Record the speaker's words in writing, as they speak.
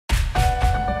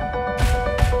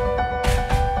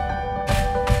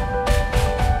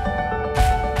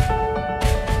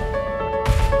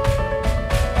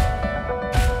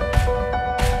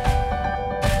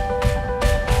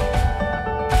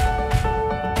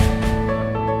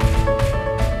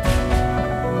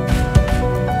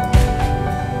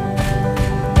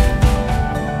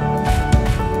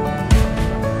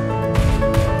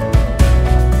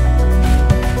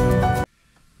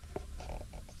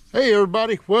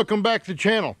everybody, welcome back to the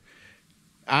channel.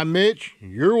 I'm Mitch,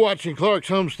 you're watching Clark's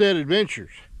Homestead Adventures.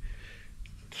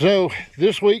 So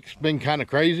this week's been kind of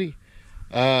crazy,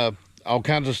 all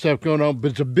kinds of stuff going on, but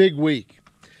it's a big week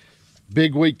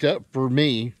for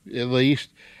me at least.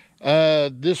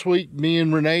 This week me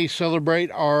and Renee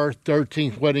celebrate our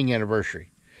 13th wedding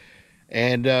anniversary,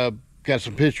 and got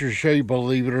some pictures to show you.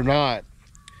 Believe it or not,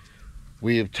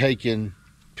 we have taken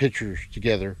pictures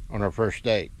together on our first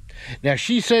date. Now,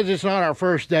 she says it's not our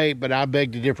first date, but I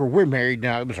beg to differ. We're married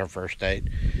now. It was our first date.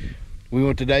 We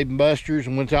went to Dave & Buster's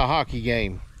and went to a hockey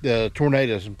game, the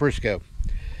Tornadoes in Frisco.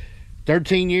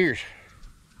 13 years.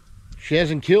 She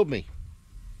hasn't killed me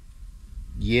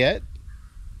yet.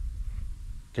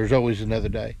 There's always another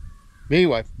day. But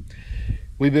anyway,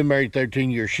 we've been married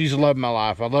 13 years. She's the love of my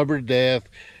life. I love her to death.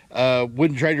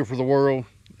 Wouldn't trade her for the world.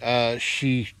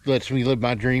 She lets me live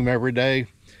my dream every day.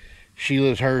 She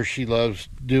lives hers. She loves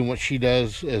doing what she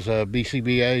does as a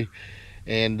BCBA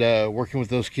and working with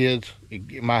those kids.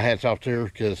 My hat's off to her,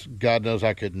 because God knows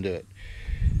I couldn't do it.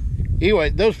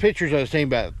 Anyway, those pictures I was saying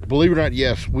about, believe it or not,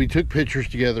 yes, we took pictures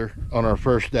together on our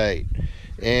first date.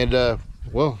 And,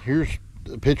 well, here's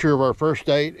a picture of our first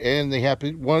date and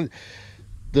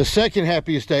the second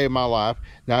happiest day of my life.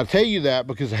 Now, I tell you that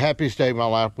because the happiest day of my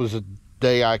life was the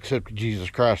day I accepted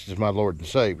Jesus Christ as my Lord and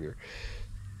Savior.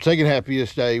 Second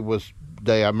happiest day was the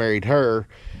day I married her,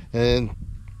 and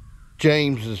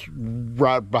James is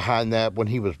right behind that when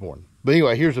he was born. But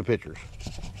anyway, here's the pictures.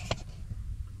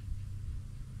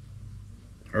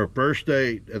 Our first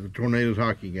date at the Tornadoes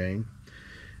hockey game.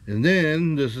 And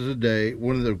then this is a day,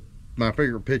 one of my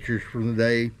favorite pictures from the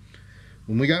day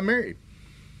when we got married.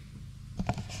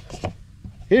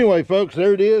 Anyway, folks,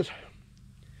 there it is.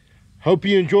 Hope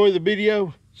you enjoy the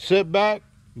video. Sit back,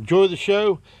 enjoy the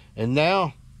show, and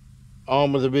now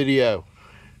on with the video.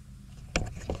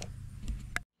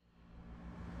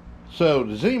 So,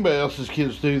 does anybody else's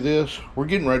kids do this? We're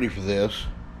getting ready for this.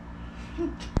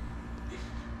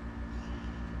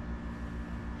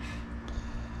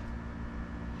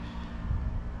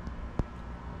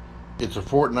 It's a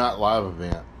Fortnite live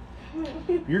event.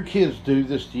 If your kids do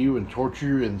this to you and torture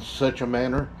you in such a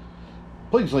manner,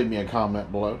 please leave me a comment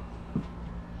below.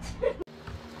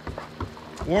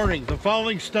 Warning, the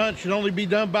following stunt should only be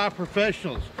done by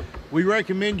professionals. We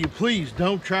recommend you please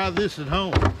don't try this at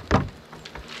home.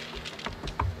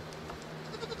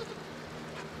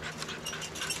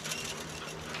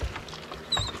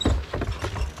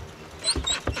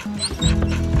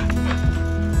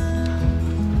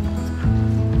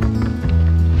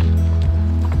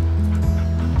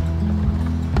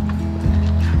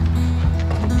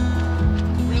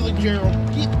 Really,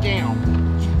 Gerald, get down.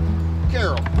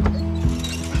 Gerald.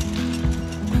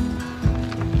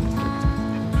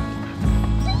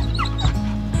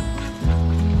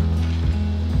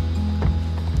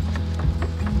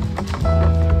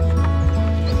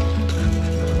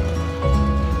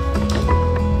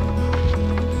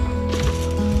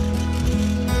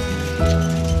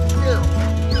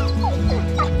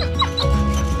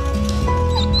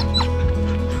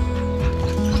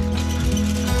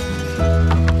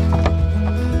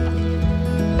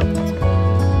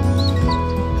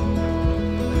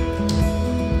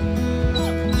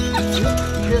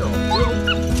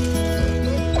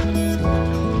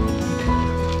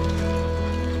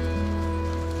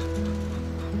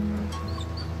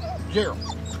 Gerald.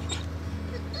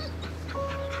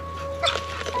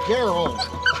 Gerald.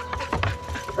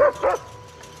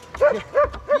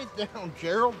 Get down,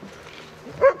 Gerald.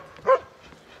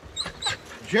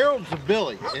 Gerald's a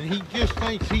Billy, and he just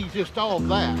thinks he's just all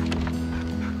that.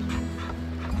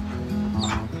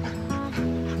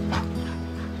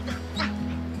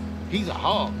 He's a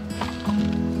hog.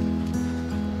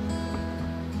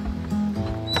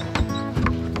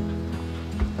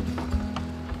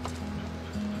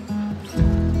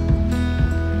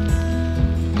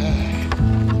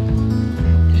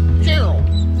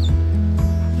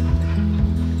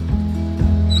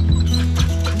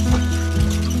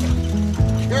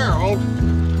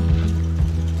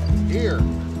 Here.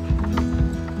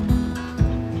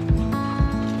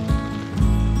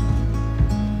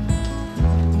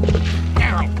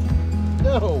 Gerald.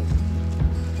 No.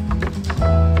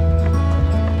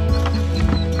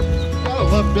 Gotta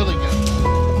love Billy Goat.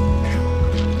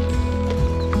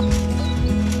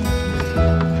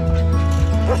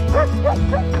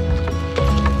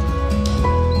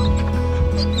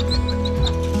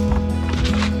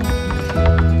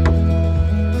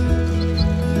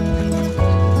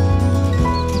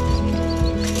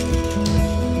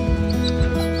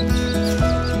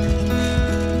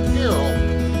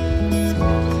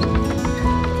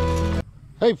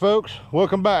 Hey folks,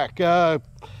 welcome back.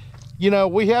 You know,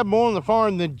 we have more on the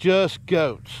farm than just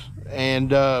goats.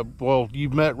 And well,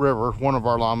 you've met River, one of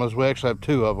our llamas. We actually have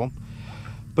 2 of them.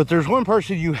 But there's one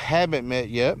person you haven't met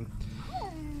yet.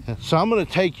 So I'm going to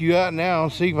take you out now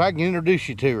and see if I can introduce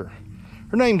you to her.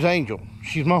 Her name's Angel.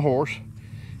 She's my horse.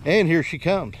 And here she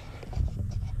comes.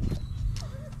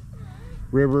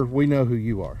 River, we know who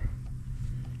you are.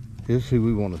 This is who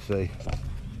we want to see.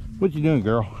 What you doing,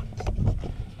 girl?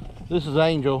 This is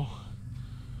Angel.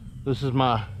 This is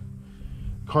my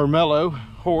Carmelo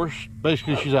horse.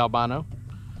 Basically, she's albino.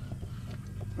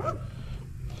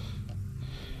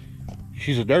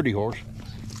 She's a dirty horse,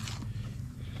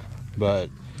 but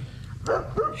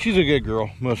she's a good girl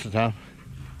most of the time.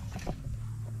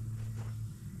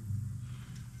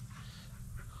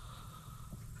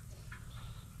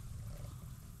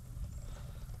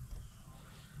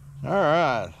 All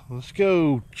right, let's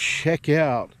go check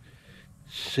out,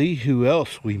 see who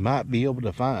else we might be able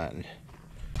to find.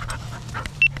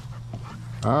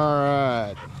 All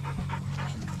right,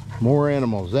 more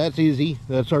animals. That's Izzy.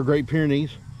 That's our Great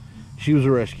Pyrenees. She was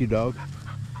a rescue dog.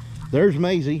 There's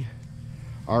Maisie,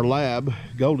 our lab,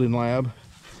 golden lab.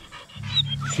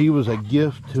 She was a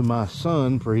gift to my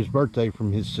son for his birthday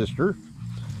from his sister.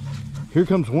 Here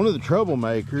comes one of the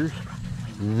troublemakers.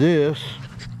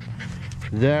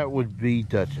 That would be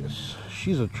Duchess.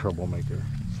 She's a troublemaker.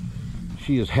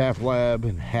 She is half lab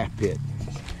and half pit.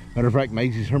 Matter of fact,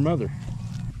 Maisie's her mother.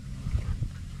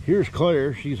 Here's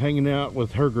Claire. She's hanging out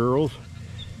with her girls.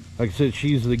 Like I said,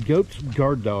 she's the goat's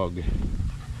guard dog.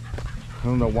 I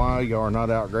don't know why y'all are not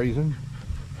out grazing.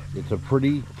 It's a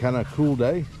pretty kind of cool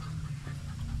day.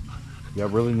 Y'all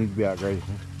really need to be out grazing.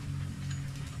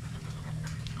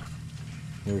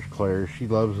 There's Claire. She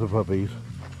loves the puppies.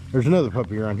 There's another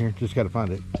puppy around here. Just got to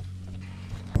find it.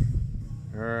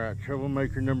 All right,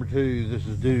 troublemaker number 2. This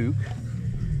is Duke.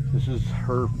 This is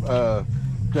her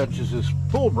Duchess's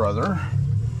full brother.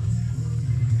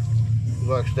 He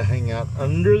likes to hang out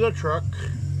under the truck.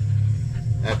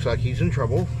 Acts like he's in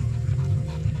trouble.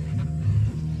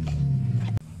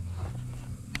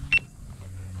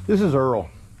 This is Earl.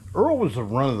 Earl was the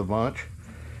run of the bunch.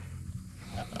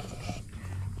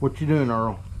 What you doing,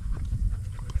 Earl?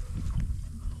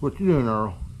 What you doing,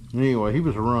 Earl? Anyway, he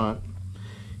was a runt.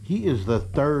 He is the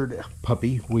 3rd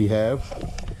puppy we have.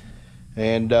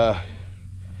 And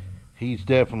he's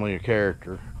definitely a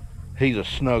character. He's a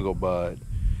snuggle bud.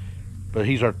 But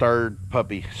he's our 3rd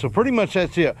puppy. So pretty much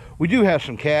that's it. We do have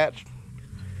some cats.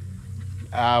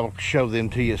 I'll show them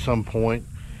to you at some point.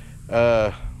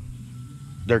 They're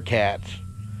cats.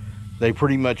 They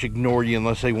pretty much ignore you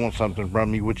unless they want something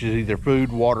from you, which is either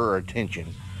food, water, or attention.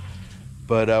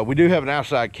 But we do have an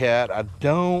outside cat. I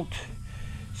don't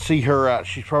see her out.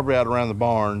 She's probably out around the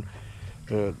barn.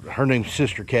 Her name's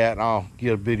Sister Cat, and I'll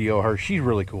get a video of her. She's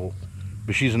really cool.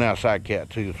 But she's an outside cat,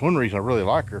 too. That's one reason I really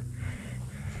like her.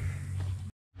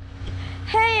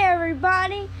 Hey,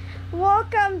 everybody.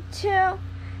 Welcome to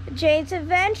Jade's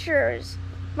Adventures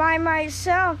by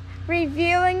myself,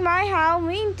 revealing my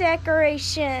Halloween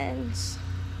decorations.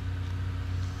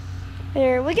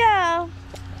 Here we go.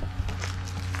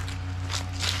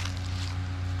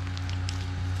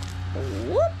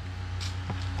 Whoop.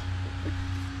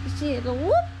 You see it go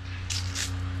whoop.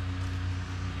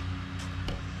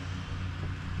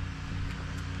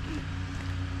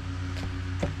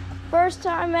 First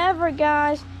time ever,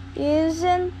 guys,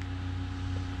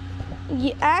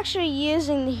 actually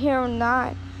using the Hero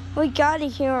 9. We got a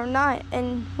Hero 9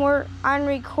 and I'm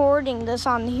recording this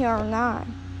on the Hero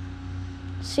 9.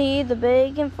 See the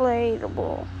big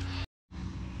inflatable.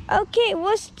 Okay,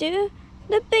 let's do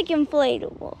the big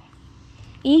inflatable.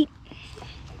 Eat.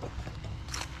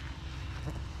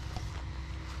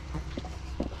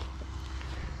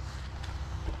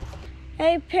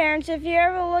 Hey parents, if you're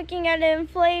ever looking at an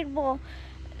inflatable,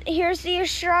 here's the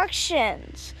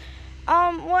instructions.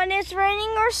 When it's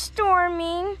raining or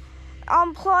storming,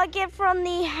 unplug it from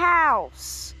the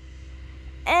house.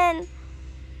 And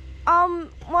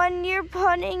when you're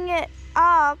putting it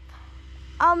up,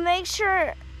 make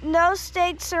sure no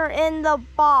stakes are in the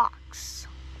box.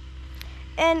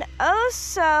 And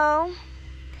also,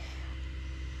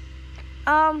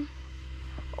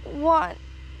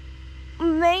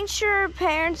 make sure,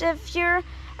 parents, if you're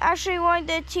actually wanting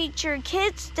to teach your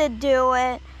kids to do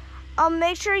it,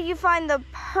 make sure you find the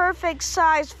perfect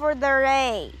size for their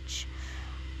age.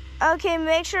 Okay,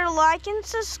 make sure to like and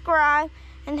subscribe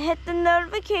and hit the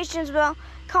notifications bell.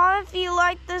 Comment if you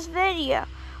like this video.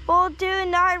 We'll do a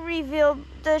night reveal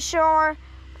to show our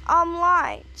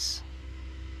lights.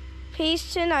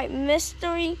 Peace tonight,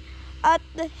 mystery at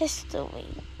the history.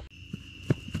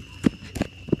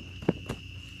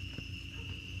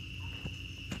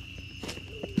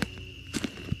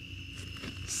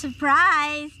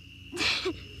 Surprise!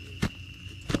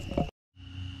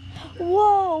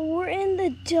 Whoa, we're in the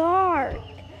dark.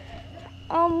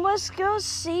 Let's go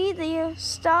see the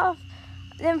stuff,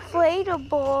 the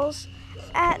inflatables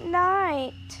at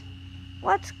night.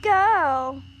 Let's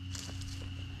go.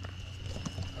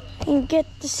 You get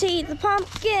to see the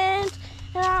pumpkins,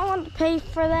 and I want to pay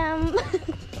for them.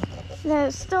 The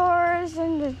stores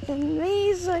and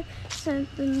these are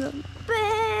something the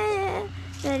bed.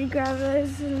 Then grab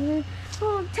those and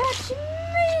oh, touch me.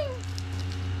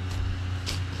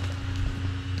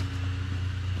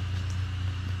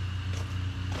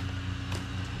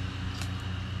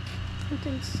 You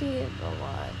can see it the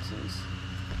lights.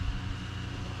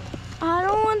 I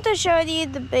don't want to show you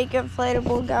the big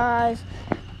inflatable, guys.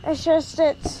 It's just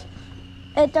it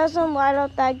doesn't light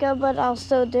up that good, but I'll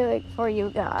still do it for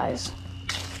you guys.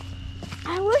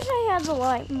 I wish I had the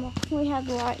light. We had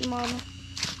the light model.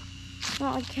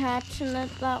 Not catching it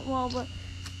that well, but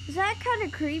is that kind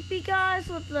of creepy, guys?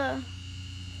 With the,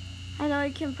 I know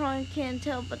you probably can't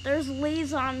tell, but there's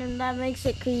leaves on them that makes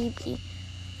it creepy.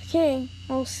 Okay,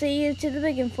 we'll see you to the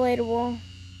big inflatable.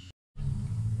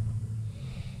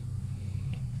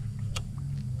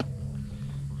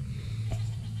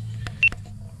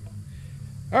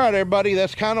 All right, everybody,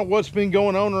 that's kind of what's been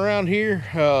going on around here.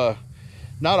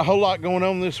 Not a whole lot going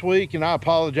on this week, and I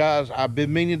apologize. I've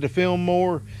been meaning to film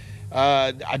more.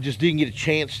 I just didn't get a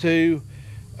chance to.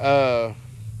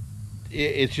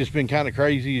 It's just been kind of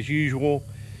crazy as usual.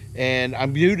 And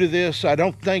I'm new to this. I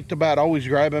don't think about always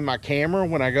grabbing my camera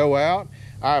when I go out.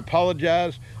 I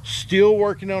apologize. Still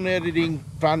working on editing,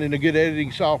 finding a good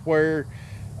editing software.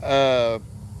 Kind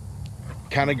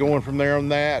of going from there on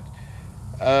that.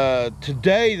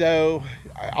 Today, though,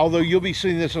 although you'll be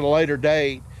seeing this at a later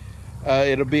date,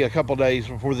 it'll be a couple days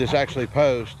before this actually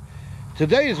posts.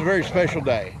 Today is a very special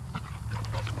day.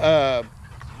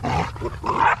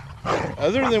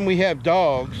 Other than we have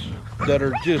dogs that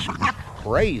are just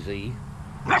crazy,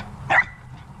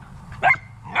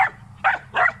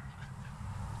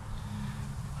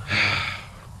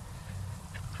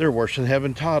 they're worse than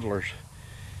having toddlers.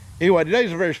 Anyway,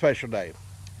 today's a very special day.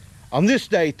 On this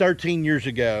day, 13 years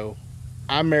ago,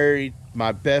 I married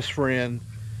my best friend,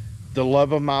 the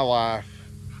love of my life,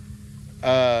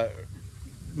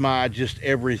 my just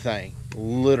everything,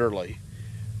 literally.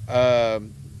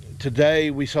 Today,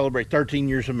 we celebrate 13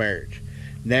 years of marriage.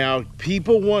 Now,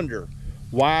 people wonder,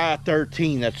 why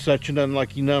 13? That's such an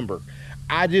unlucky number.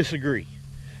 I disagree.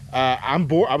 I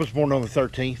was born on the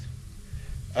 13th.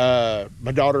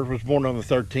 My daughter was born on the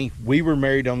 13th. We were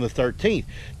married on the 13th.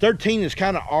 13 is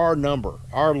kind of our number,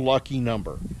 our lucky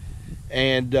number.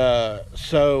 And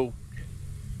so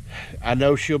I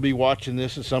know she'll be watching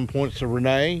this at some point. So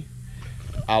Renee,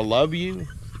 I love you.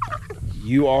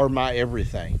 You are my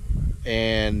everything.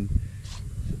 And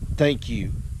thank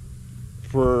you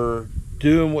for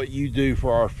doing what you do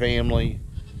for our family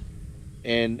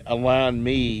and allowing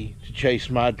me to chase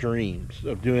my dreams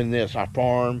of doing this. I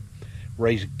farm,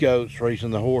 raising goats, raising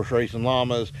the horse, raising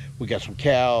llamas. We got some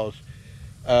cows.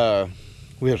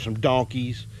 We have some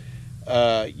donkeys.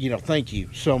 You know, thank you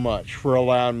so much for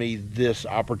allowing me this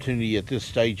opportunity at this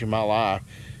stage in my life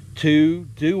to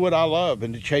do what I love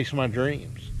and to chase my dreams.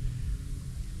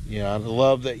 You know, I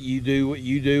love that you do what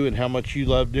you do and how much you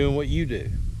love doing what you do.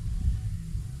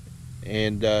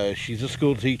 And she's a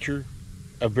school teacher,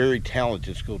 a very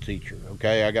talented school teacher,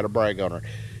 okay? I got to brag on her.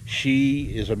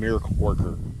 She is a miracle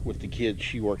worker with the kids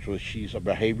she works with. She's a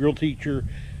behavioral teacher.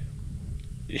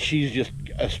 She's just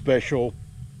a special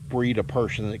breed of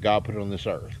person that God put on this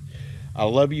earth. I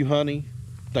love you, honey.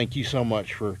 Thank you so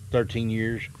much for 13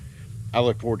 years. I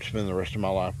look forward to spending the rest of my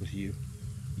life with you.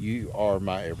 You are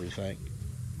my everything.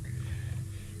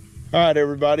 All right,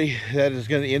 everybody, that is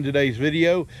going to end today's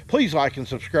video. Please like and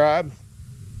subscribe.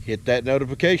 Hit that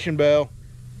notification bell.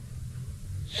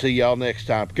 See y'all next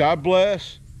time. God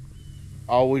bless.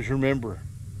 Always remember,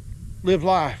 live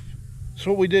life. That's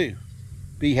what we do.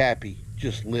 Be happy.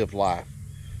 Just live life.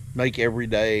 Make every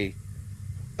day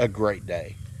a great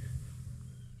day.